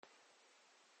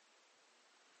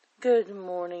Good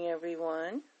morning,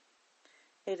 everyone.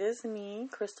 It is me,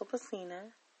 Crystal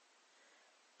Pacina,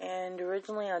 and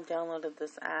originally I downloaded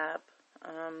this app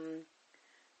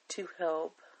to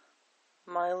help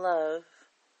my love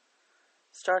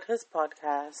start his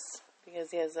podcast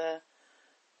because he has a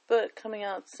book coming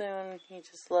out soon. He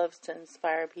just loves to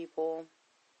inspire people.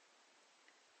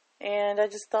 And I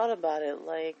just thought about it,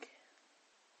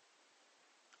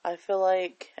 I feel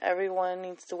like everyone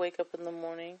needs to wake up in the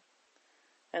morning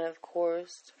and, of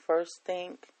course, first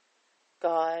thank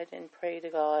God and pray to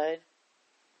God.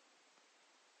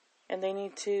 And they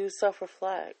need to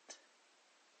self-reflect.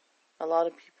 A lot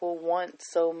of people want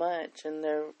so much and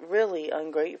they're really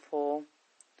ungrateful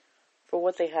for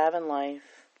what they have in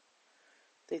life.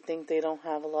 They think they don't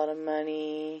have a lot of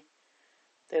money.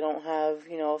 They don't have,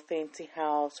 a fancy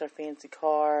house or fancy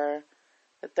car.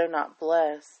 That they're not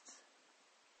blessed.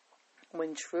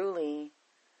 When truly,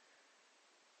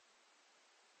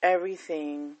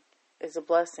 everything is a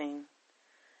blessing.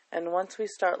 And once we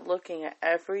start looking at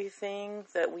everything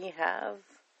that we have,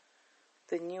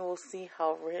 then you will see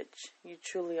how rich you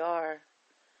truly are.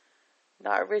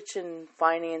 Not rich in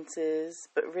finances,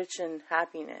 but rich in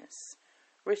happiness,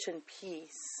 rich in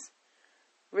peace,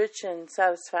 rich in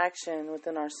satisfaction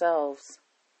within ourselves.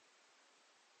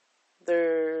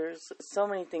 There's so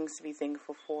many things to be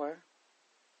thankful for.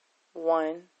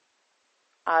 1,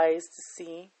 eyes to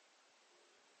see,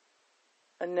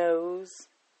 a nose,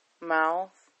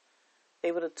 mouth,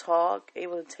 able to talk,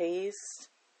 able to taste,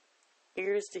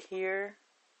 ears to hear,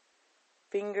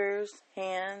 fingers,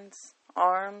 hands,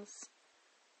 arms,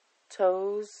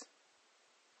 toes,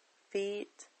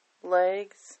 feet,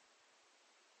 legs,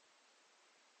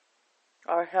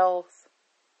 our health,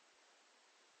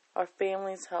 our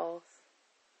family's health,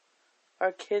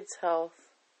 our kids' health,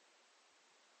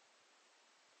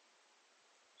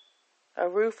 a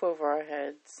roof over our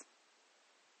heads,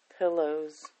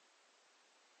 pillows,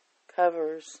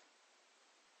 covers,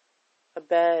 a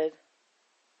bed,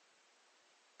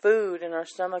 food in our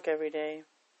stomach every day.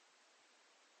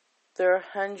 There are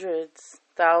hundreds,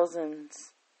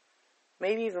 thousands,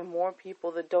 maybe even more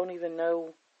people that don't even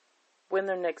know when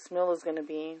their next meal is going to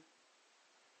be.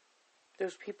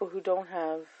 There's people who don't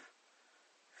have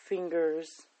fingers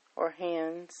or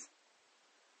hands.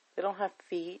 They don't have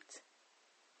feet.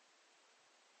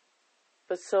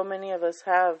 But so many of us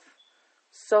have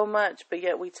so much, but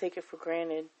yet we take it for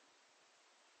granted.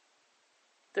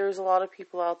 There's a lot of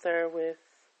people out there with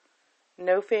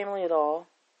no family at all.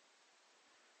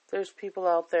 There's people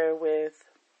out there with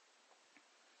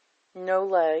no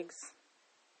legs,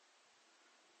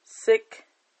 sick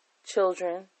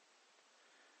children,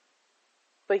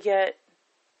 but yet,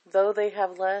 though they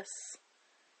have less,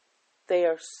 they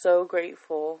are so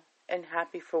grateful and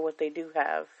happy for what they do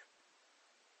have.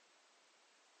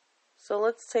 So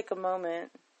let's take a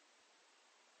moment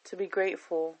to be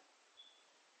grateful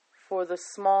for the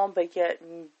small but yet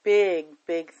big,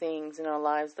 big things in our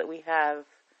lives that we have.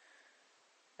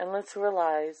 And let's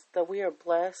realize that we are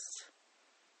blessed,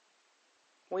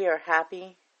 we are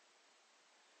happy,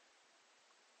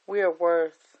 we are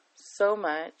worth so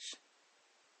much,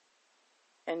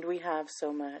 and we have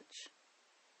so much.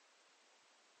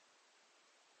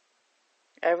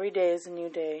 Every day is a new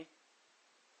day.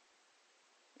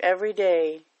 Every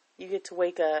day, you get to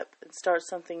wake up and start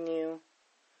something new.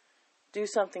 Do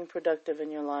something productive in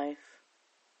your life.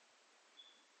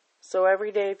 So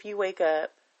every day, if you wake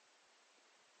up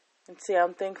and say,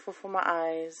 I'm thankful for my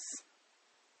eyes,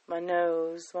 my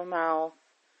nose, my mouth,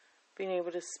 being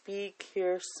able to speak,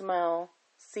 hear, smell,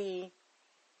 see,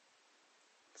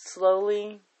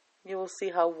 slowly, you will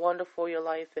see how wonderful your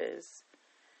life is.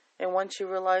 And once you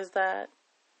realize that,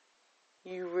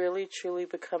 you really, truly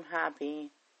become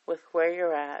happy with where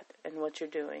you're at and what you're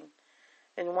doing.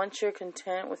 And once you're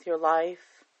content with your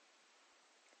life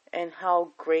and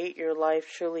how great your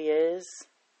life truly is,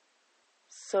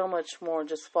 so much more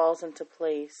just falls into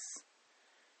place.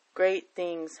 Great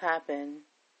things happen.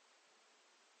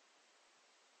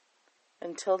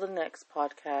 Until the next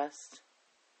podcast,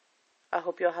 I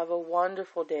hope you'll have a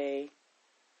wonderful day.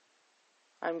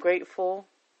 I'm grateful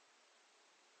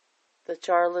that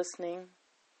you are listening.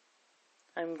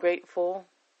 I'm grateful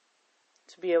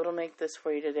to be able to make this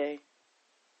for you today.